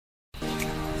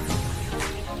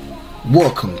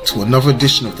Welcome to another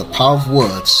edition of The Power of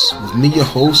Words with me, your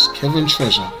host, Kevin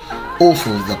Treasure,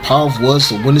 author of The Power of Words,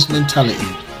 The Winner's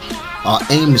Mentality. Our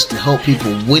aim is to help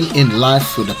people win in life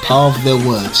through the power of their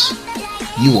words.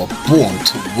 You are born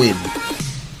to win.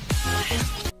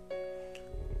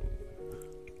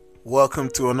 Welcome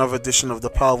to another edition of The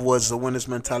Power of Words, The Winner's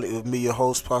Mentality with me, your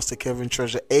host, Pastor Kevin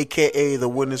Treasure, aka The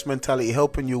Winner's Mentality,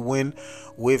 helping you win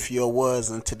with your words.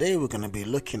 And today we're going to be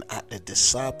looking at the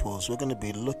disciples. We're going to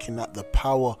be looking at the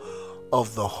power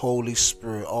of the Holy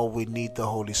Spirit. Oh, we need the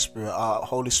Holy Spirit.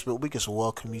 Holy Spirit, we just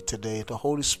welcome you today. The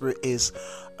Holy Spirit is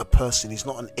a person. He's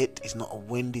not an it. He's not a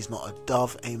wind. He's not a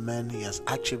dove. Amen. He has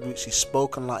attributes. He's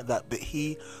spoken like that, but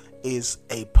he is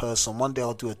a person. One day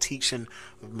I'll do a teaching.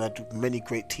 We've had many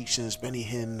great teachings, Benny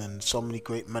Hinn and so many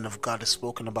great men of God have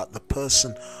spoken about the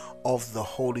person of the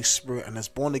Holy Spirit. And as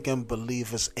born again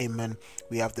believers, amen,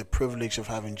 we have the privilege of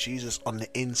having Jesus on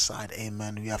the inside,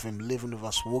 amen. We have him living with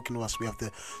us, walking with us. We have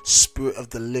the Spirit of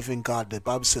the living God. The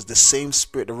Bible says the same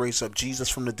Spirit that raised up Jesus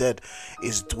from the dead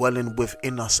is dwelling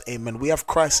within us, amen. We have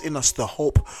Christ in us, the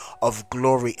hope of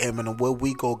glory, amen. And where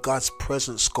we go, God's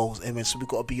presence goes, amen. So we've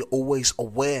got to be always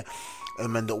aware,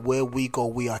 amen, that where we go,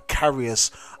 we are carriers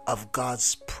of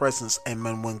God's presence,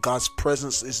 amen. When God's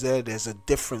presence is there, there's a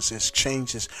difference, there's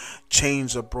changes,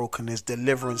 chains are broken, there's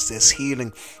deliverance, there's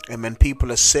healing, amen.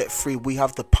 People are set free. We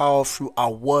have the power through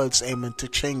our words, amen, to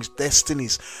change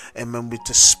destinies, amen,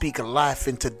 to speak life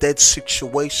into dead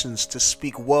situations, to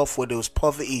speak wealth where there was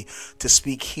poverty, to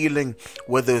speak healing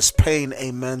where there was pain,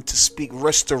 amen, to speak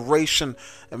restoration,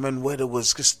 amen, where there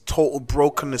was just total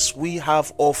brokenness. We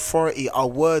have authority. Our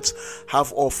words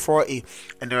have authority,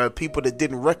 and there are people that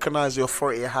didn't recognize the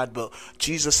authority it had, but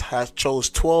Jesus has chose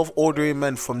 12 ordinary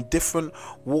men from different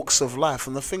walks of life.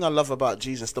 And the thing I love about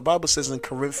Jesus, the Bible says in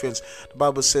Corinthians, the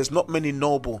Bible says not many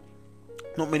noble,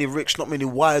 not many rich, not many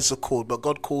wise are called, but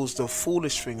God calls the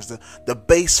foolish things, the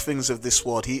base things of this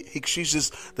world. He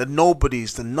chooses the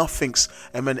nobodies, the nothings,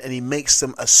 amen, and he makes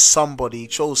them a somebody. He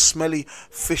chose smelly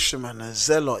fishermen, a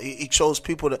zealot. He chose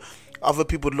people that other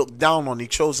people look down on. He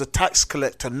chose a tax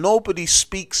collector. Nobody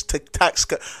speaks to tax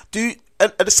collector.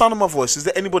 At the sound of my voice, is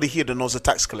there anybody here that knows a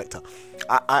tax collector?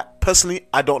 I personally,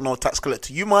 I don't know a tax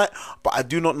collector. You might, but I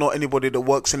do not know anybody that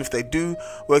works. And if they do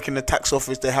work in the tax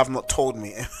office, they have not told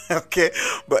me. Okay,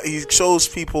 but he shows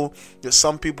people that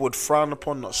some people would frown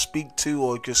upon, not speak to,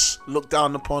 or just look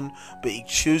down upon. But he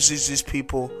chooses these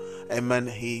people, amen.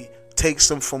 He takes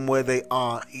them from where they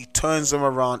are, he turns them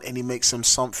around, and he makes them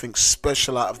something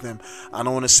special out of them. And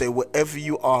I want to say, wherever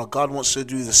you are, God wants to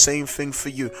do the same thing for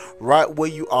you. Right where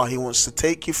you are, he wants to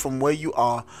take you from where you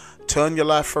are, turn your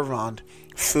life around,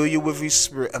 fill you with his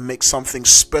Spirit, and make something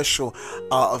special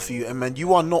out of you. Amen.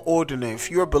 You are not ordinary.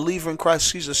 If you're a believer in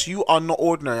Christ Jesus, you are not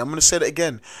ordinary. I'm going to say that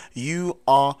again. You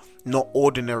are not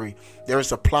ordinary. There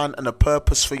is a plan and a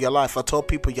purpose for your life. I tell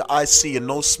people, your eyes see, your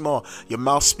nose smell, your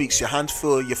mouth speaks, your hands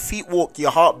feel, your feet walk,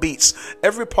 your heart beats.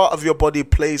 Every part of your body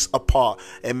plays a part.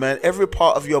 Amen. Every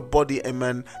part of your body,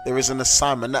 amen, there is an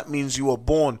assignment. That means you are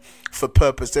born for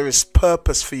purpose. There is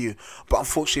purpose for you. But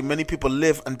unfortunately, many people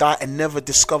live and die and never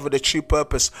discover the true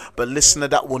purpose. But listen,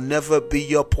 that will never be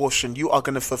your portion. You are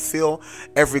going to fulfill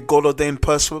every God-ordained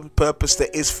purpose there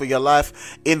is for your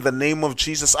life. In the name of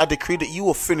Jesus, I decree that you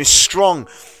will finish strong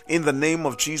in the name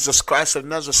of Jesus Christ of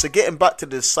Nazareth. So getting back to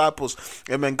the disciples,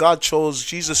 amen,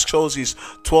 Jesus chose these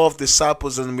 12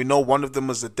 disciples, and we know one of them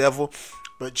was the devil,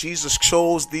 but Jesus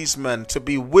chose these men to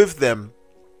be with them.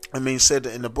 I mean, he said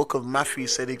in the book of Matthew, he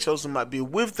said he chose them, might be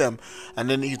with them, and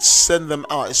then he'd send them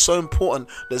out. It's so important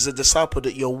as a disciple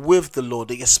that you're with the Lord,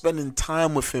 that you're spending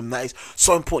time with him. That is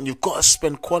so important. You've got to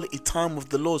spend quality time with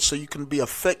the Lord so you can be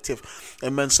effective.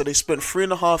 Amen. So they spent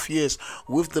 3.5 years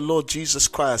with the Lord Jesus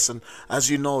Christ. And as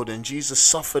you know, then Jesus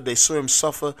suffered. They saw him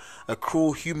suffer a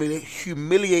cruel,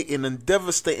 humiliating and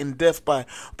devastating death by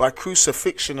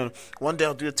crucifixion. And one day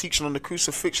I'll do a teaching on the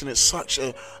crucifixion. It's such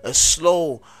a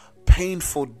slow,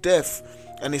 painful death,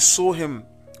 and they saw him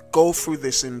go through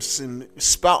this and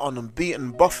spat on and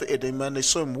beaten, buffeted, amen. They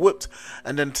saw him whipped,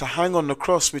 and then to hang on the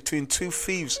cross between two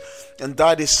thieves and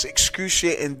die this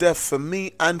excruciating death for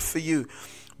me and for you.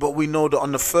 But we know that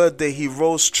on the third day he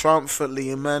rose triumphantly,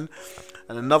 amen.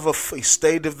 And he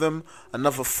stayed with them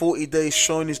another 40 days,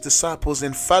 showing his disciples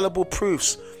infallible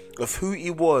proofs of who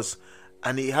he was,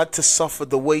 and he had to suffer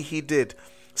the way he did,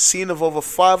 seen of over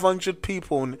 500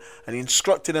 people, and he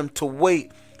instructed them to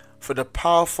wait for the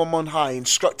power from on high. He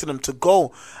instructed them to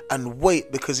go and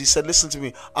wait, because he said, listen to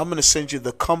me, I'm going to send you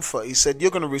the comfort. He said,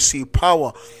 you're going to receive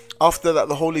power. After that,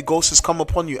 the Holy Ghost has come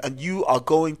upon you, and you are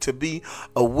going to be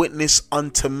a witness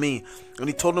unto me. And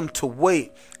he told them to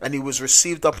wait, and he was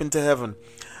received up into heaven.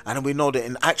 And we know that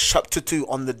in Acts chapter 2,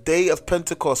 on the day of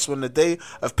Pentecost, when the day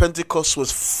of Pentecost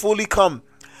was fully come,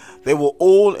 they were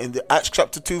all, in the Acts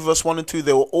chapter 2 verse 1 and 2,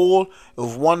 they were all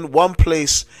of one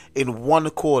place in one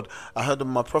accord. I heard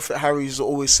my prophet Harry used to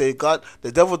always say, God,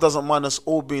 the devil doesn't mind us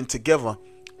all being together,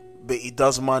 but he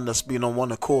does mind us being on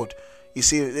one accord. You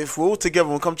see, if we're all together,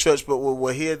 we come to church, but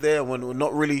we're here, there, and when we're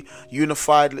not really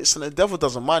unified, listen, the devil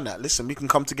doesn't mind that. Listen, we can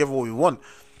come together what we want.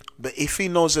 But if he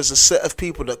knows there's a set of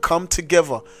people that come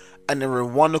together and they're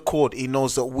in one accord, he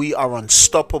knows that we are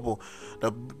unstoppable. The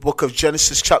book of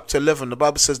Genesis chapter 11, the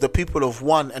Bible says the people of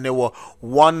one, and they were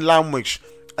one language,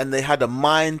 and they had a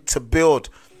mind to build.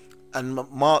 And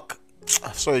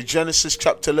Genesis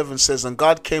chapter 11 says, and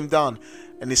God came down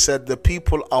and he said, the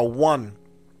people are one.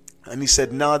 And he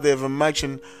said, now they've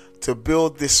imagined to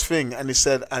build this thing. And he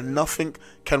said, and nothing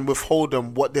can withhold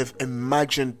them what they've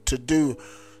imagined to do.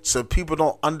 So people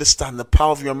don't understand the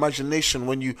power of your imagination.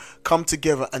 When you come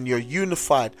together and you're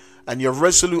unified and you're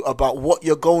resolute about what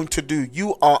you're going to do,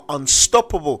 you are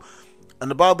unstoppable. And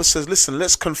the Bible says, listen,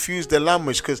 let's confuse their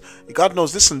language, because God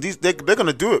knows, listen, they're going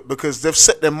to do it because they've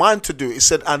set their mind to do it. He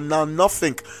said, and now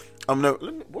nothing.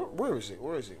 Where is it?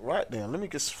 Where is it? Right there. Let me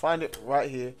just find it right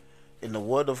here in the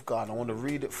Word of God. I want to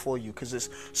read it for you, because it's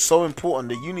so important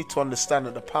that you need to understand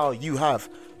that the power you have.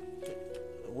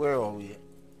 Where are we?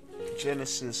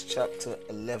 Genesis chapter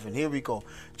 11. Here we go.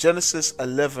 Genesis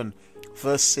 11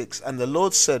 verse 6. And the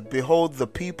Lord said, behold, the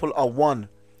people are one,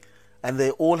 and they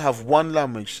all have one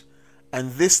language,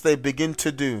 and this they begin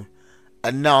to do.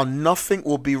 And now nothing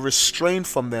will be restrained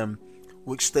from them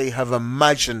which they have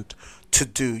imagined to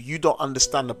do. You don't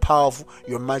understand the power of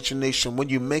your imagination. When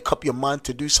you make up your mind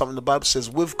to do something, the Bible says,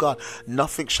 with God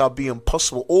nothing shall be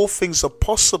impossible. All things are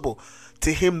possible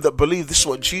to him that believe. This is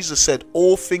what Jesus said.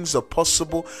 All things are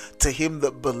possible to him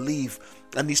that believe.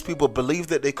 And these people believed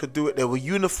that they could do it. They were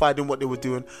unified in what they were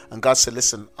doing. And God said,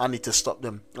 listen, I need to stop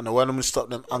them. And when I'm going to stop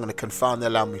them, I'm going to confound their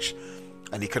language.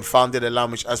 And he confounded their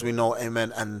language, as we know,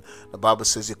 amen. And the Bible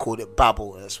says he called it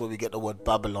Babel. That's where we get the word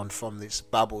Babylon from. This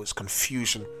Babel is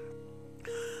confusion.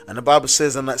 And the Bible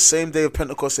says on that same day of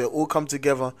Pentecost, they all come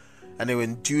together and they were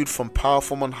endued from power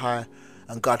from on high.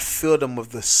 And God filled them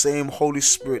with the same Holy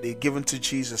Spirit they had given to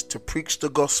Jesus to preach the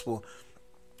gospel.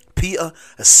 Peter,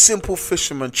 a simple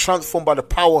fisherman transformed by the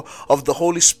power of the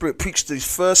Holy Spirit, preached his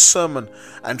first sermon,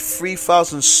 and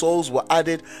 3,000 souls were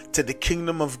added to the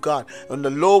kingdom of God. When the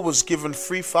law was given,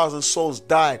 3,000 souls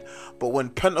died. But when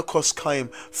Pentecost came,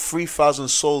 3,000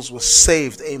 souls were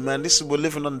saved. Amen. We're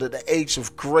living under the age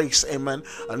of grace. Amen.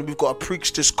 And we've got to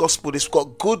preach this gospel. We've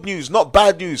got good news, not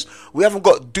bad news. We haven't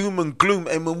got doom and gloom.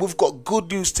 Amen. We've got good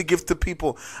news to give to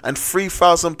people. And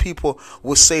 3,000 people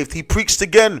were saved. He preached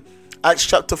again. Acts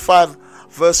chapter 5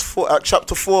 verse 4,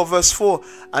 chapter 4 verse 4,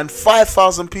 and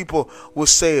 5,000 people were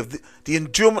saved. The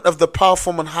endurement of the power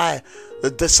from on high,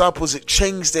 the disciples, it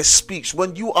changed their speech.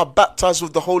 When you are baptized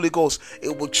with the Holy Ghost,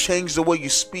 it will change the way you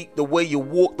speak, the way you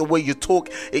walk, the way you talk.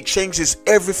 It changes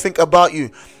everything about you.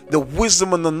 The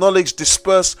wisdom and the knowledge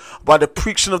dispersed by the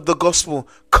preaching of the gospel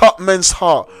cut men's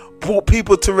heart, brought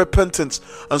people to repentance,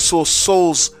 and saw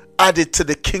souls added to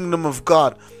the kingdom of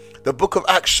God. The book of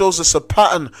Acts shows us a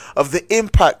pattern of the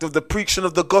impact of the preaching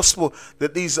of the gospel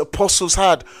that these apostles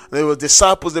had. They were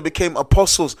disciples, they became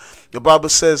apostles. The Bible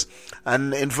says,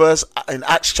 and in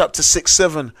Acts chapter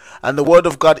 6-7, and the word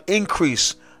of God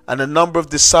increased, and the number of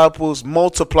disciples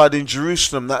multiplied in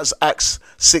Jerusalem. That's Acts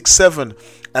 6-7.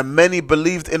 And many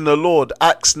believed in the Lord.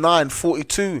 Acts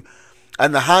 9:42.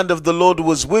 And the hand of the Lord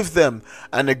was with them,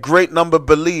 and a great number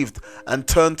believed and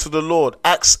turned to the Lord.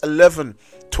 Acts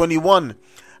 11:21.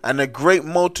 And a great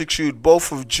multitude,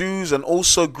 both of Jews and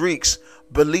also Greeks,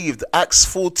 believed. Acts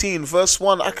 14 verse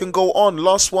 1. I can go on.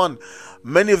 Last one.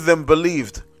 Many of them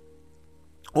believed,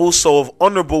 also of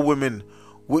honorable women,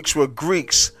 which were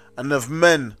Greeks, and of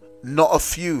men, not a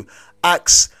few.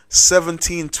 Acts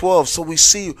 17:12. So we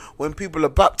see when people are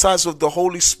baptized with the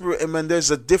Holy Spirit, amen, there's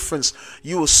a difference.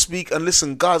 You will speak, and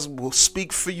listen, God will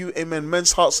speak for you, amen.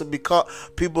 Men's hearts will be cut.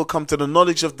 People come to the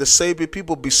knowledge of the Savior.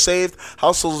 People will be saved.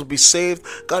 Households will be saved.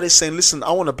 God is saying, listen,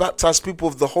 I want to baptize people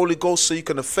with the Holy Ghost so you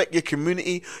can affect your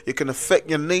community, you can affect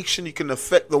your nation, you can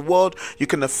affect the world, you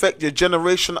can affect your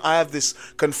generation. I have this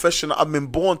confession. I've been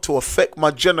born to affect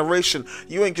my generation.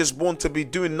 You ain't just born to be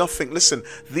doing nothing. Listen,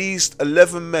 these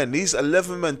 11 men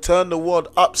turned the world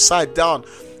upside down.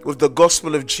 with the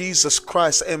gospel of Jesus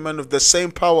Christ, amen, with the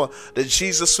same power that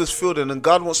Jesus was filled in. And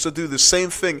God wants to do the same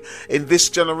thing in this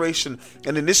generation.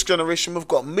 And in this generation, we've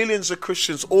got millions of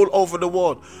Christians all over the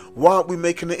world. Why aren't we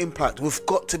making an impact? We've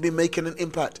got to be making an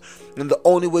impact. And the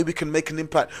only way we can make an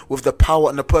impact with the power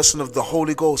and the person of the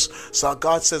Holy Ghost. So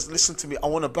God says, listen to me, I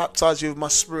want to baptize you with my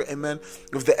spirit, amen,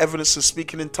 with the evidence of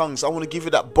speaking in tongues. I want to give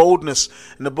you that boldness.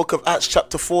 In the book of Acts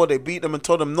chapter 4, they beat them and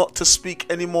told them not to speak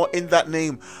anymore in that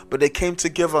name. But they came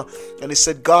together and they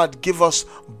said, God, give us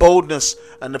boldness.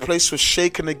 And the place was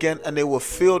shaken again, and they were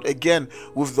filled again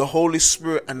with the Holy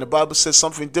Spirit. And the Bible says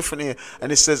something different here.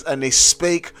 And it says, and they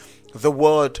spake the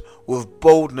word with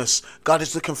boldness. God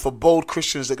is looking for bold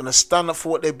Christians that are going to stand up for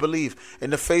what they believe in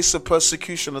the face of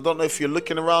persecution. I don't know if you're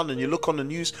looking around and you look on the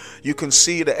news, you can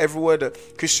see that everywhere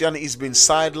that Christianity has been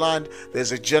sidelined,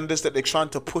 there's agendas that they're trying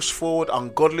to push forward,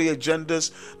 ungodly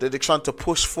agendas that they're trying to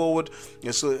push forward.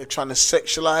 So they're trying to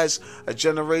sexualize a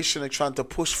generation, they're trying to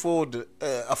push forward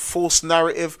a false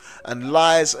narrative and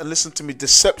lies. And listen to me,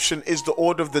 deception is the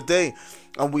order of the day.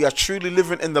 And we are truly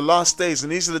living in the last days,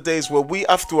 and these are the days where we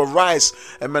have to arise,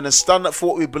 amen, and stand up for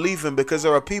what we believe in, because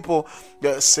there are people,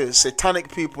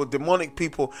 satanic people, demonic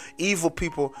people, evil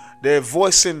people, they're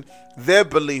voicing their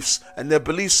beliefs, and their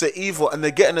beliefs are evil, and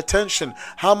they're getting attention.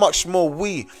 How much more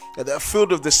we that are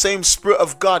filled with the same Spirit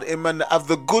of God, amen, that have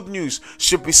the good news,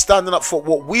 should be standing up for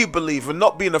what we believe and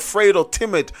not being afraid or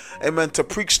timid, amen, to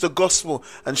preach the gospel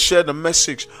and share the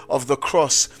message of the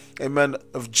cross, amen,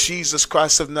 of Jesus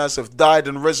Christ of Nazareth, died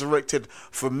and resurrected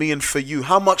for me and for you.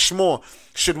 How much more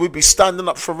should we be standing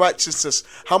up for righteousness?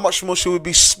 How much more should we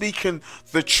be speaking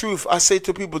the truth? I say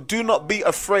to people, do not be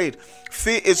afraid.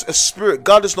 Fear is a spirit.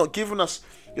 God has not given us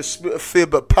the spirit of fear,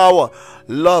 but power,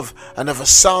 love, and of a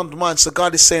sound mind. So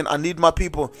God is saying, I need my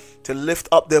people to lift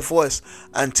up their voice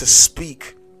and to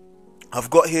speak.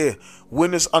 I've got here,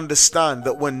 winners understand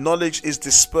that when knowledge is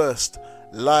dispersed,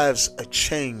 lives are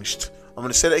changed. I'm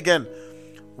going to say that again.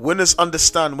 Winners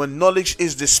understand when knowledge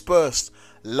is dispersed,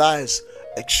 lives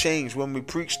are changed. When we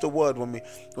preach the word, when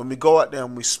we go out there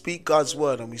and we speak God's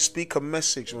word, and we speak a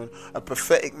message, a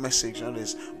prophetic message, and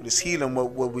there's healing, where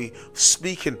we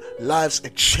speaking, lives are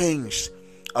changed.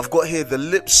 I've got here, the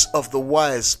lips of the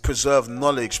wise preserve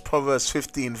knowledge. Proverbs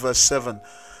 15 verse 7.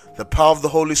 The power of the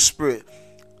Holy Spirit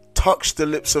touched the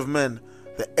lips of men,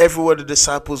 that everywhere the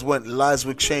disciples went, lives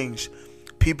were changed.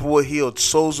 People were healed,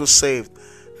 souls were saved.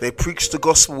 They preached the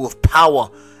gospel with power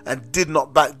and did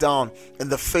not back down. In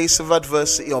the face of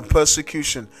adversity or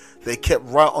persecution, they kept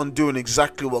right on doing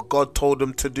exactly what God told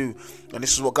them to do. And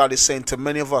this is what God is saying to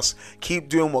many of us. Keep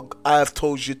doing what I have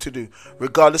told you to do.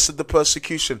 Regardless of the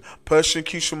persecution,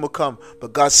 persecution will come.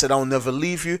 But God said, I'll never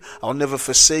leave you. I'll never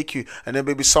forsake you. And there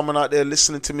may be someone out there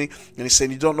listening to me, and he's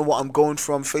saying, you don't know what I'm going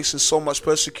through. I'm facing so much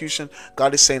persecution.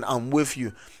 God is saying, I'm with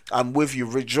you. I'm with you.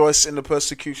 Rejoice in the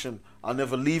persecution. I'll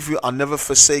never leave you. I'll never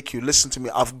forsake you. Listen to me.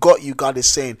 I've got you, God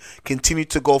is saying. Continue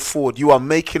to go forward. You are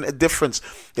making a difference.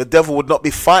 The devil would not be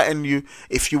fighting you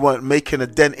if you weren't making a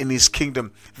dent in his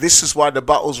kingdom. This is why the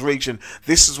battle's raging.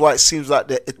 This is why it seems like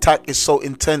the attack is so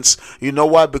intense. You know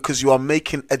why? Because you are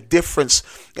making a difference.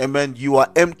 Amen. You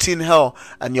are empty in hell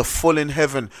and you're full in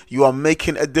heaven. You are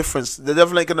making a difference. The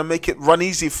devil ain't going to make it run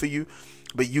easy for you.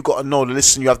 But you got to know,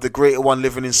 listen, you have the greater one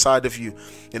living inside of you.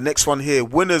 The next one here,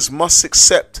 winners must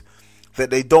accept that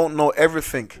they don't know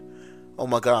everything. Oh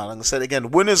my God, I'm going to say it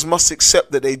again. Winners must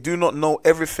accept that they do not know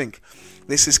everything.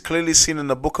 This is clearly seen in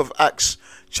the book of Acts,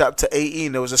 chapter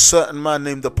 18. There was a certain man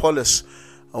named Apollos.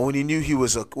 And when he knew he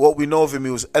was, what we know of him,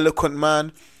 he was an eloquent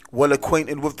man, well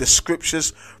acquainted with the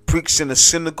scriptures, preached in a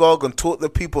synagogue and taught the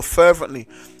people fervently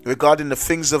regarding the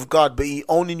things of God. But he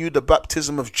only knew the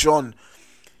baptism of John.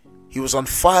 He was on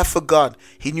fire for God.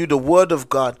 He knew the word of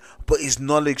God, but his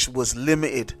knowledge was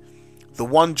limited. The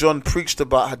one John preached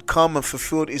about had come and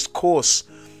fulfilled his course.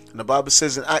 And the Bible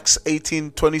says in Acts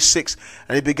 18:26,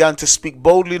 and he began to speak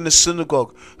boldly in the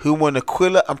synagogue, whom when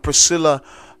Aquila and Priscilla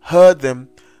heard them,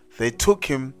 they took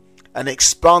him and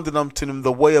expounded unto him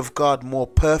the way of God more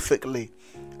perfectly.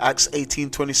 Acts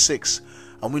 18:26.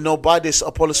 And we know by this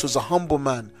Apollos was a humble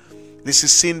man. This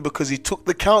is seen because he took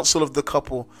the counsel of the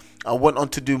couple and went on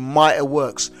to do mighty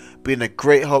works, being a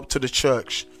great help to the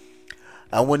church.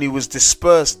 And when he was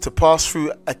dispersed to pass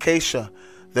through Acacia,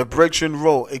 the brethren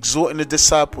wrote, exhorting the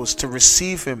disciples to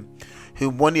receive him,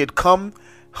 whom when he had come,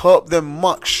 helped them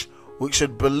much, which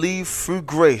had believed through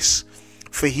grace.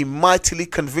 For he mightily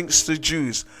convinced the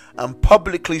Jews, and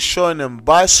publicly showing them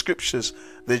by scriptures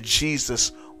that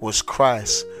Jesus was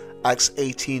Christ. Acts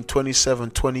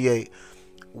 18:27-28.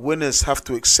 Winners have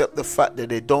to accept the fact that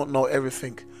they don't know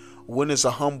everything. Winners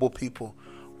are humble people.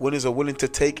 Winners are willing to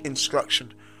take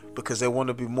instruction because they want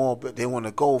to be more, but they want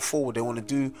to go forward. They want to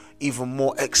do even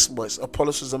more exploits.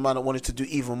 Apollos was a man that wanted to do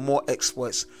even more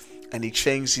exploits, and he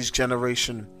changed his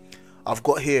generation. I've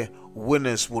got here,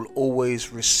 winners will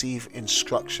always receive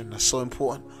instruction. That's so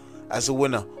important. As a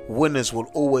winner, winners will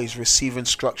always receive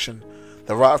instruction.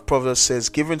 The writer of Proverbs says,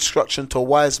 give instruction to a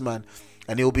wise man,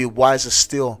 and he will be wiser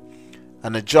still,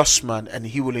 and a just man, and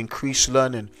he will increase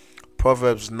learning.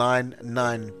 Proverbs 9:9.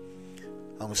 I'm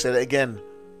going to say that again.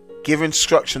 Give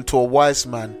instruction to a wise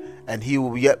man, and he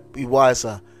will yet be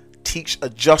wiser. Teach a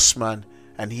just man,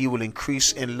 and he will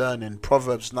increase in learning.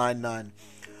 Proverbs 9:9.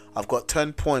 I've got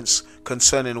 10 points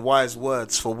concerning wise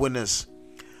words for winners.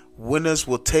 Winners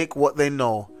will take what they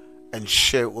know and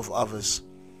share it with others.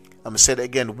 I'm going to say that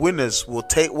again. Winners will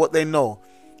take what they know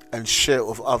and share it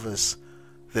with others.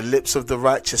 The lips of the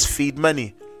righteous feed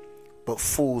many, but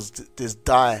fools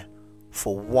die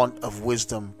for want of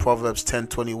wisdom. Proverbs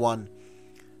 10:21.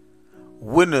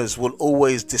 Winners will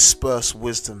always disperse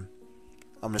wisdom.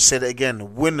 I'm going to say that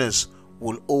again. Winners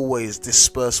will always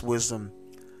disperse wisdom.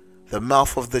 The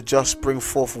mouth of the just bring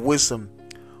forth wisdom,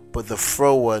 but the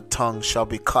froward tongue shall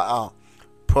be cut out.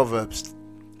 Proverbs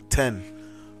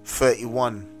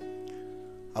 10:31.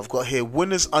 I've got here,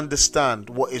 winners understand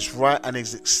what is right and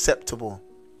is acceptable.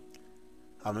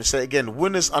 I'm going to say it again.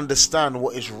 Winners understand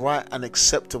what is right and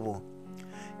acceptable.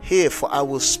 Hear, for I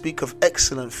will speak of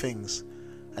excellent things,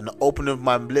 and the opening of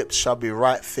my lips shall be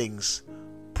right things.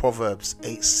 Proverbs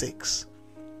 8:6.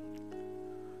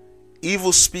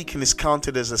 Evil speaking is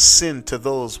counted as a sin to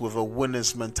those with a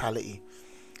winner's mentality.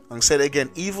 I'm going to say it again.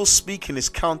 Evil speaking is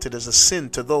counted as a sin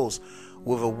to those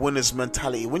with a winner's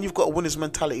mentality. When you've got a winner's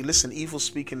mentality, listen, evil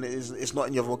speaking is not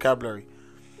in your vocabulary.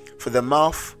 For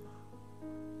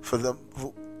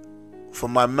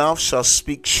my mouth shall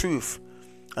speak truth,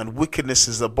 and wickedness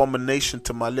is abomination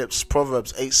to my lips.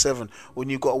 Proverbs 8:7. When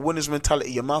you've got a winner's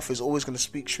mentality, your mouth is always going to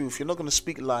speak truth. You're not going to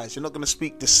speak lies. You're not going to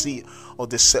speak deceit or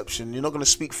deception. You're not going to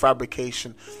speak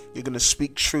fabrication. You're going to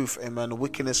speak truth. Amen.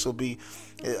 Wickedness will be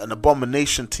an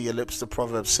abomination to your lips, the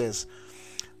proverb says.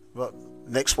 But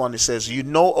next one, it says, you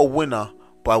know a winner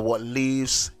by what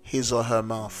leaves his or her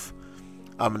mouth.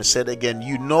 I'm going to say it again.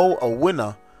 You know a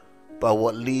winner by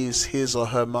what leaves his or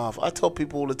her mouth. I tell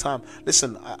people all the time,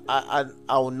 listen, I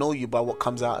will know you by what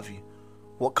comes out of you.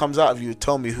 What comes out of you will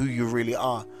tell me who you really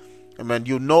are. Amen.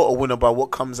 You'll know a winner by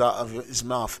what comes out of his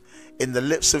mouth. In the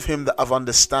lips of him that have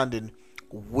understanding,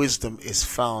 wisdom is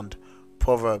found.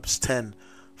 Proverbs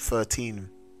 10:13.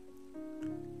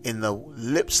 In the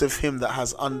lips of him that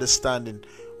has understanding,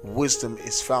 wisdom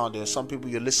is found. There are some people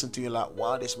you listen to, you're like,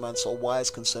 wow, this man's so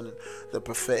wise concerning the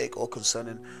prophetic, or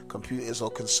concerning computers, or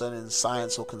concerning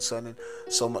science, or concerning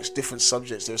so much different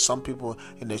subjects. There are some people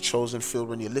in their chosen field,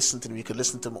 when you listen to them, you can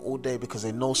listen to them all day because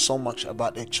they know so much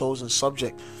about their chosen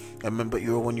subject. Amen. But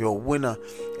when you're a winner,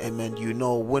 amen, you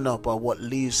know a winner by what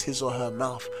leaves his or her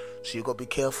mouth. So you got to be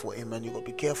careful, amen. You got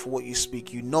to be careful what you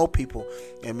speak. You know people,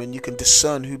 amen. You can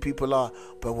discern who people are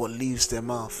by what leaves their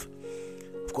mouth.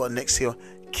 I've got next here.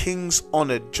 Kings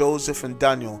honored Joseph and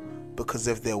Daniel because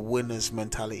of their winner's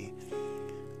mentality.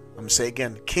 I'm going to say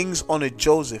again. Kings honored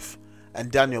Joseph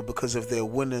and Daniel because of their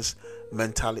winner's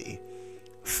mentality.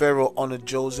 Pharaoh honored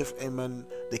Joseph, amen.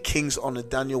 The kings honored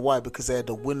Daniel. Why? Because they had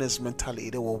the winner's mentality.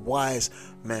 They were wise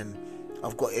men.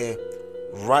 I've got here.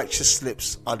 Righteous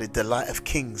lips are the delight of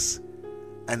kings,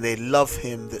 and they love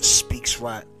him that speaks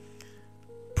right.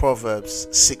 Proverbs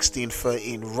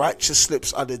 16:13. Righteous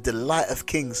lips are the delight of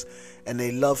kings, and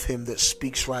they love him that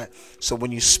speaks right. So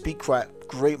when you speak right,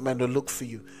 great men will look for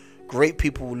you. Great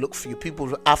people will look for you. People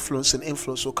with affluence and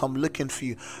influence will come looking for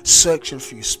you, searching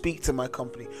for you. Speak to my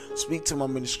company, speak to my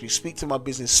ministry, speak to my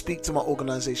business, speak to my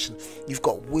organization. You've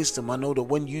got wisdom. I know that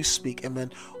when you speak,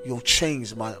 amen, you'll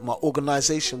change. My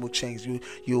organization will change.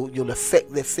 You'll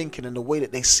affect their thinking and the way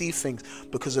that they see things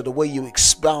because of the way you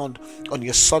expound on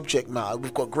your subject matter.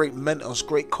 We've got great mentors,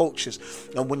 great coaches,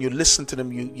 and when you listen to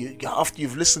them, you after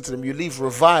you've listened to them, you leave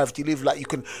revived. You leave like you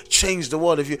can change the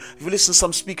world. If you listen to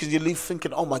some speakers, you leave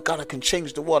thinking, oh my God, I can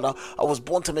change the world. I was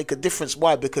born to make a difference.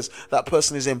 Why? Because that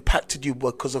person has impacted you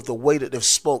because of the way that they've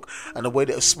spoke, and the way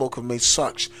that they've spoken made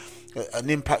such an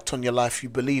impact on your life. You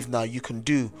believe now you can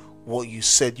do what you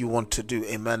said you want to do.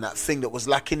 Amen. That thing that was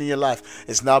lacking in your life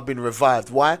has now been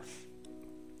revived. Why?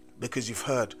 Because you've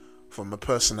heard from a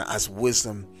person that has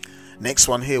wisdom. Next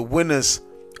one here. Winners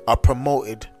are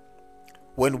promoted.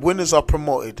 When winners are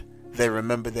promoted, they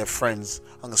remember their friends.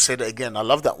 I'm going to say that again. I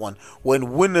love that one.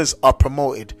 When winners are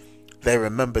promoted, they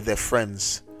remember their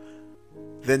friends.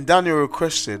 Then Daniel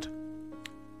requested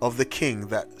of the king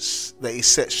that he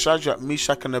set Shadrach,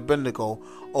 Meshach, and Abednego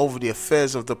over the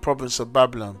affairs of the province of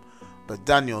Babylon. but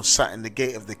Daniel sat in the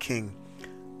gate of the king.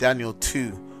 Daniel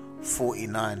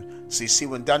 2:49. So you see,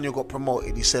 when Daniel got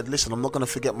promoted, he said, listen, I'm not going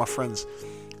to forget my friends.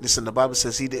 Listen, the Bible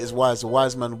says, he that is wise, a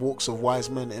wise man walks of wise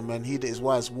men. Amen. He that is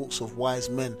wise walks of wise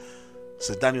men.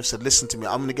 So Daniel said, listen to me,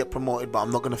 I'm going to get promoted, but I'm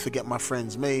not going to forget my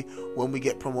friends. When we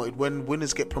get promoted, when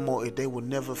winners get promoted, they will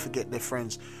never forget their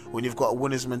friends. When you've got a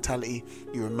winner's mentality,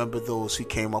 you remember those who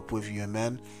came up with you.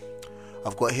 Amen.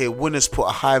 I've got here, winners put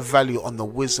a high value on the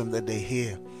wisdom that they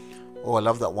hear. Oh, I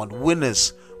love that one.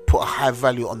 Winners put a high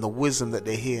value on the wisdom that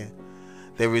they hear.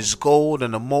 There is gold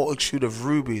and a multitude of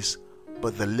rubies,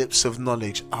 but the lips of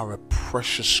knowledge are a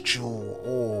precious jewel.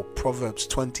 Oh, Proverbs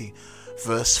 20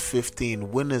 verse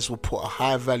 15. Winners will put a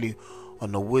high value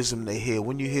on the wisdom they hear.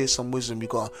 When you hear some wisdom, you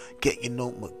gotta get your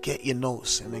notebook, get your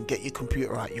notes, and then get your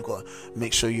computer out. You gotta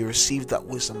make sure you receive that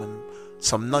wisdom, and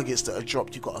some nuggets that are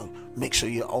dropped, you gotta make sure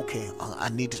you're okay. I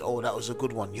need this. Oh, that was a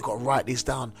good one. You gotta write these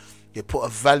down. You put a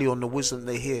value on the wisdom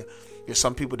they hear. There's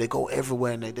some people, they go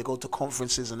everywhere and they go to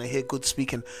conferences and they hear good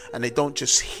speaking, and they don't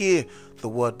just hear the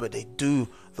word, but they do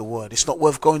the word. It's not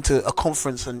worth going to a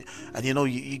conference and you know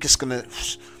you're just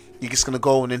gonna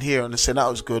go in and hear and say that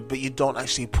was good, but you don't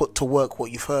actually put to work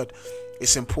what you've heard.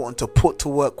 It's important to put to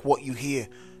work what you hear.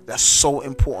 That's so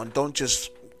important. Don't just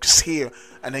hear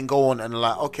and then go on and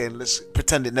like, okay, let's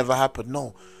pretend it never happened.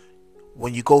 No.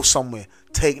 When you go somewhere,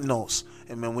 take notes.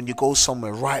 And then when you go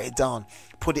somewhere, write it down.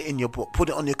 Put it in your book. Put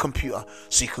it on your computer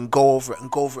so you can go over it and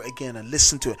go over it again and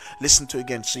listen to it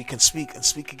again, so you can speak and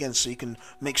speak again, so you can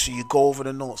make sure you go over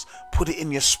the notes. Put it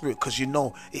in your spirit, because you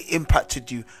know it impacted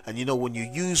you, and you know when you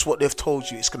use what they've told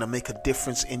you, it's going to make a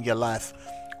difference in your life.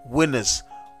 Winners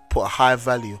put a high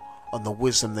value on the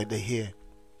wisdom that they hear.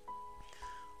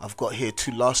 I've got here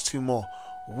last two more.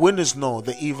 Winners know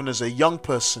that even as a young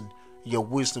person, your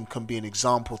wisdom can be an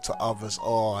example to others.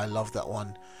 Oh, I love that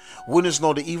one. Winners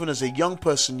know that even as a young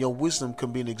person, your wisdom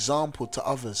can be an example to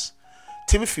others.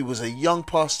 Timothy was a young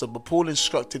pastor, but Paul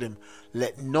instructed him,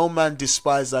 let no man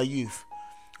despise thy youth,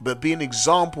 but be an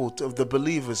example of the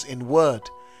believers in word,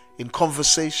 in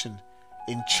conversation,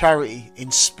 in charity, in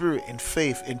spirit, in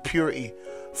faith, in purity.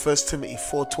 1 Timothy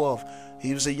 4:12.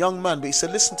 He was a young man, but he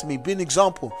said, listen to me, be an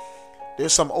example.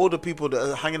 There's some older people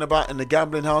that are hanging about in the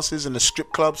gambling houses and the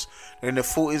strip clubs. They're in their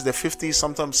 40s, their 50s,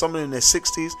 sometimes some in their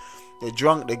 60s. They're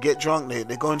drunk, they get drunk,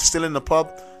 they're going still in the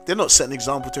pub. They're not setting an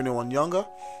example to anyone younger.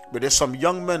 But there's some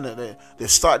young men that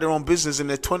they've started their own business in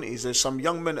their 20s. There's some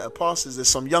young men that are pastors. There's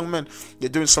some young men, they're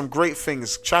doing some great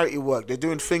things, charity work. They're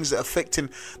doing things that are affecting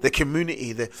the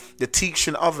community. They're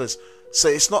teaching others. So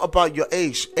it's not about your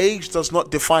age. Age does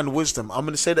not define wisdom. I'm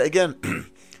going to say that again.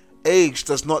 Age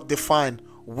does not define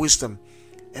wisdom.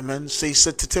 Amen. So he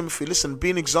said to Timothy, listen, be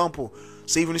an example.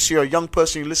 So even if you're a young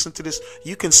person, you listen to this,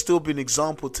 you can still be an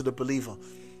example to the believer.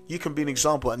 You can be an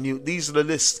example. And these are the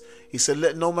lists. He said,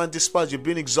 let no man despise you.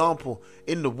 Be an example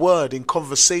in the word, in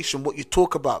conversation, what you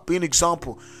talk about. Be an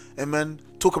example. Amen.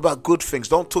 Talk about good things.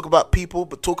 Don't talk about people,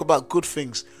 but talk about good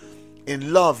things.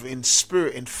 In love, in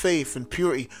spirit, in faith, in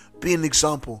purity. Be an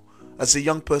example. As a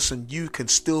young person, you can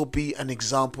still be an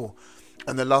example.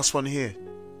 And the last one here.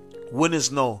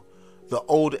 Winners know the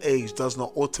old age does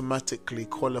not automatically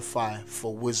qualify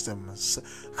for wisdom. It's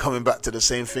coming back to the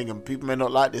same thing, and people may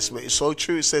not like this, but it's so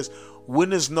true. It says,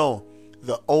 winners know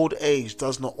the old age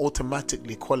does not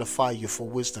automatically qualify you for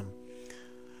wisdom.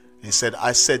 And he said,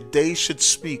 I said days should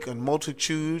speak and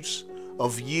multitudes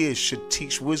of years should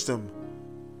teach wisdom.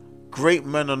 Great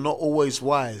men are not always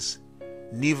wise,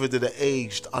 neither do the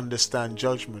aged understand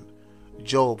judgment.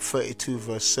 Job 32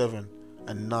 verse 7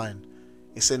 and 9.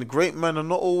 He said, great men are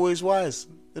not always wise.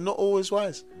 They're not always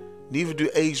wise. Neither do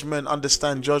aged men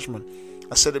understand judgment.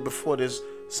 I said it before, there's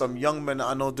some young men that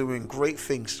I know doing great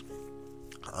things,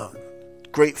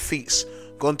 great feats,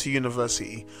 gone to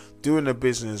university, doing a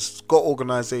business, got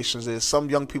organizations. There's some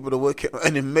young people that work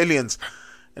in millions,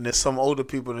 and there's some older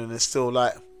people and they're still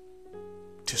like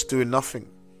just doing nothing.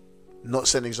 Not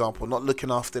setting an example, not looking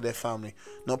after their family,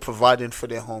 not providing for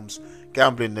their homes,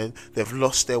 gambling. They've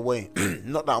lost their way.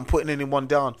 Not that I'm putting anyone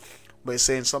down, but it's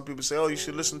saying, some people say, oh, you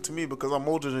should listen to me because I'm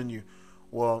older than you.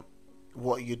 Well,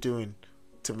 what are you doing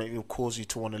to make me cause you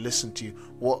to want to listen to you?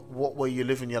 What way you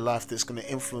living your life that's going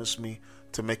to influence me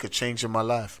to make a change in my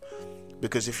life?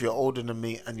 Because if you're older than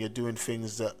me and you're doing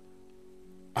things that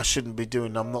I shouldn't be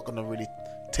doing, I'm not going to really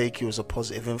take you as a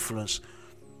positive influence.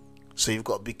 So you've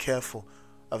got to be careful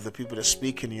of the people that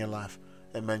speak in your life.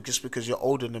 And man, just because you're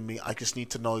older than me, I just need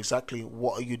to know exactly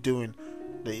what are you doing.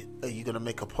 Are you going to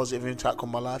make a positive impact on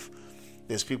my life?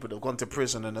 There's people that have gone to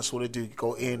prison and that's all they do,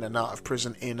 go in and out of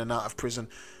prison, in and out of prison.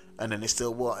 And then they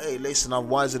still, well, hey, listen, I'm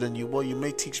wiser than you. Well, you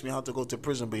may teach me how to go to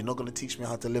prison, but you're not going to teach me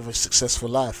how to live a successful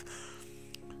life.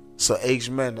 So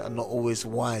aged men are not always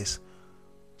wise.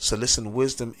 So listen,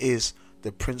 wisdom is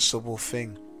the principal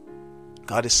thing.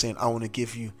 God is saying, I want to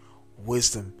give you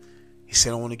wisdom. He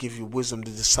said, I want to give you wisdom.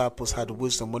 The disciples had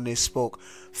wisdom. When they spoke,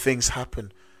 things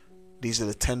happen. These are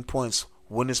the 10 points,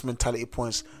 winners mentality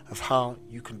points of how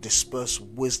you can disperse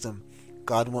wisdom.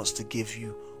 God wants to give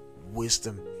you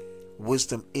wisdom.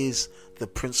 Wisdom is the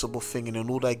principal thing, and in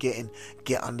all that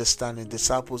get understanding.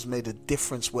 Disciples made a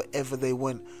difference wherever they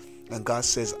went, and God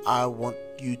says, I want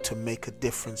you to make a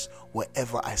difference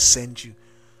wherever I send you.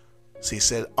 So he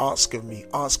said, ask of me.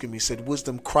 He said,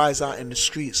 wisdom cries out in the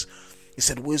streets. He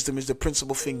said, wisdom is the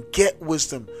principal thing. Get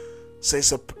wisdom. So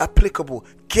it's applicable.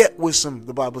 Get wisdom,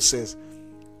 the Bible says.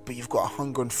 But you've got a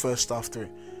hunger and thirst after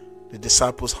it. The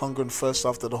disciples hunger and thirst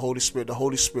after the Holy Spirit. The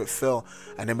Holy Spirit fell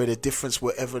and they made a difference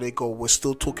wherever they go. We're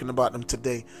still talking about them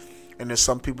today. And there's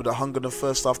some people that hunger and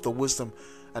thirst after wisdom.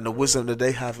 And the wisdom that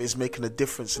they have is making a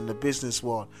difference in the business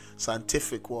world,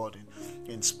 scientific world,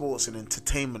 in sports and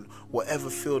entertainment, whatever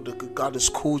field that God has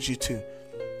called you to.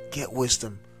 Get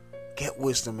wisdom. Get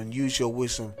wisdom and use your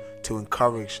wisdom to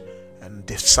encourage and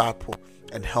disciple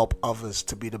and help others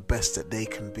to be the best that they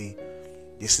can be.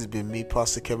 This has been me,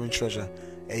 Pastor Kevin Treasure,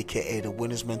 aka the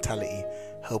Winner's Mentality,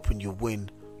 helping you win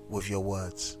with your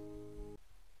words.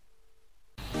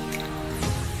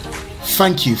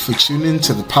 Thank you for tuning in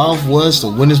to the Power of Words, the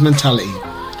Winner's Mentality.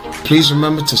 Please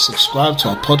remember to subscribe to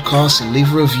our podcast and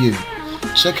leave a review.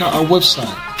 Check out our website,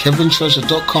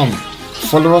 kevintreasure.com.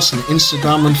 Follow us on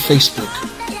Instagram and Facebook.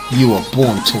 You are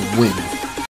born to win.